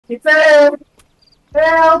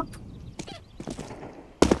Help!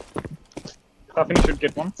 Coffin should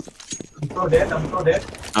get one. I'm so dead.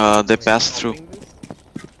 They passed through.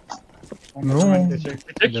 No. They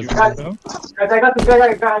check you. Guys, I got this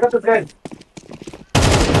guy.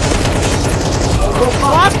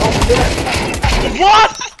 What?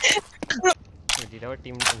 What? Did our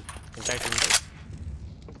team entire team die?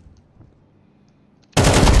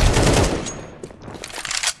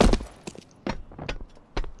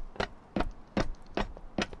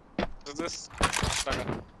 What is this?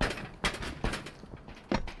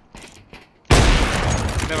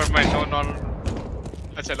 Never mind, no.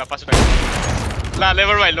 अच्छा ला 5 टका ला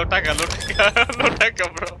never mind, लो टका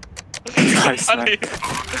bro. Nice, Money.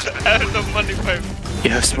 I have no money, five. You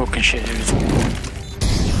have smoke and shit, everything.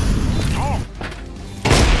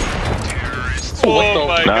 Oh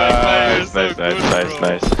my god, you're so Nice, good,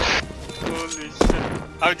 nice. bro. Holy shit.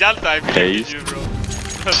 I'm Jalta, I believe in you, bro.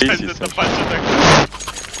 Jesus.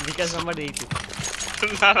 Because somebody ate it.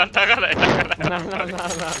 Nah, taka nahi. No,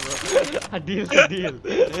 bro. A deal.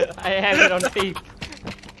 I have it on tape.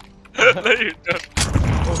 No, you don't.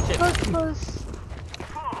 Oh shit. Close.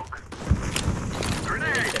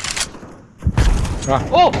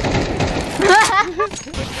 Oh!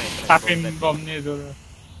 Coffin bomb near the.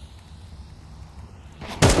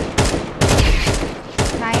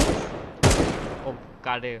 Nice. Oh,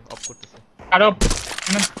 card off করতেছে. Cut up.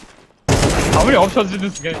 How many options did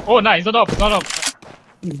this guy? Oh, nice. Not up.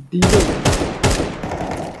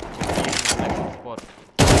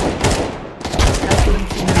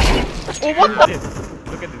 Oh, what this?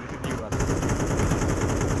 Look at this. This is you, man.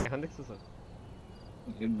 এখন দেখছো sir?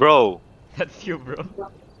 Bro, That's you, bro.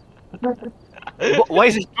 why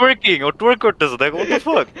is he twerking? Or twerk করতেছে? Like, what the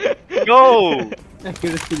fuck? No!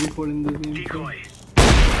 Accuracy before in the game.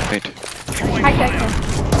 Wait. Okay.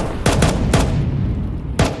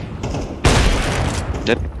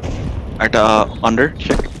 Dead. At under,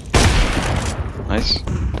 check. Nice.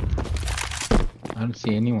 I don't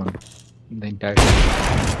see anyone. The entire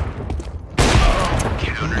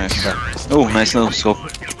Nice. Oh, nice no scope.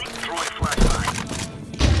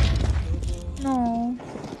 No.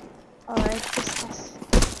 Alright, discuss.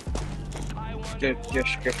 Yes,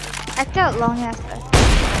 okay. Act out long after.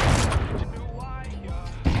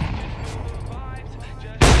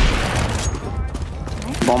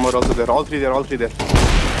 Bomber also there. All three there.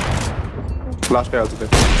 Last guy also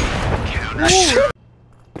there.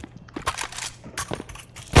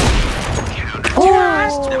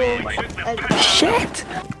 Shit!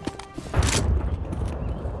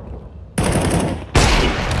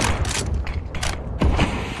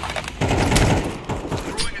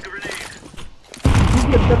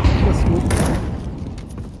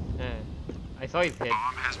 I saw his head.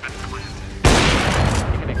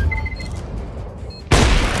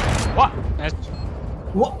 What?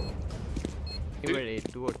 What? You were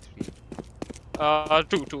 2 or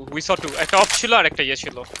 3. Two. We saw 2. একটা of ছিল আর একটা ইয়ে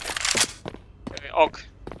ছিল। অক।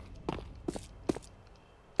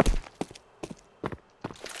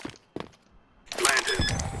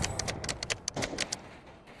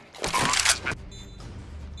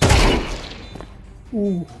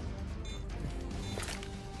 Ooh.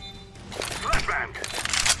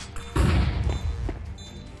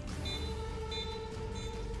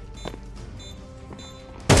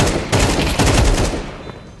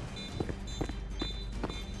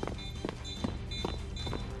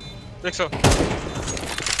 দেখছো?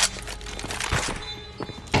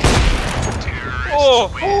 Oh!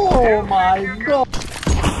 Oh my god!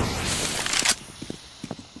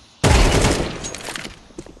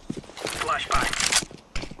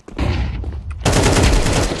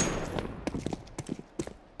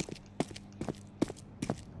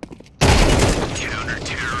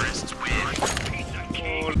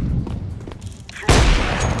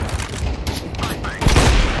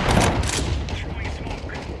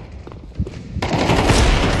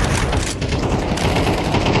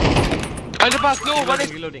 Underpass, no, one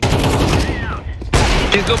is Reloading.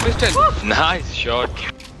 He's no pistol. Nice shot.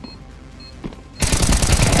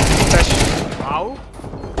 Fresh. How?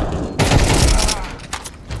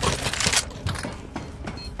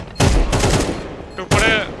 উপরে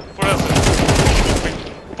আছে।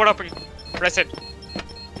 উপরে, right side.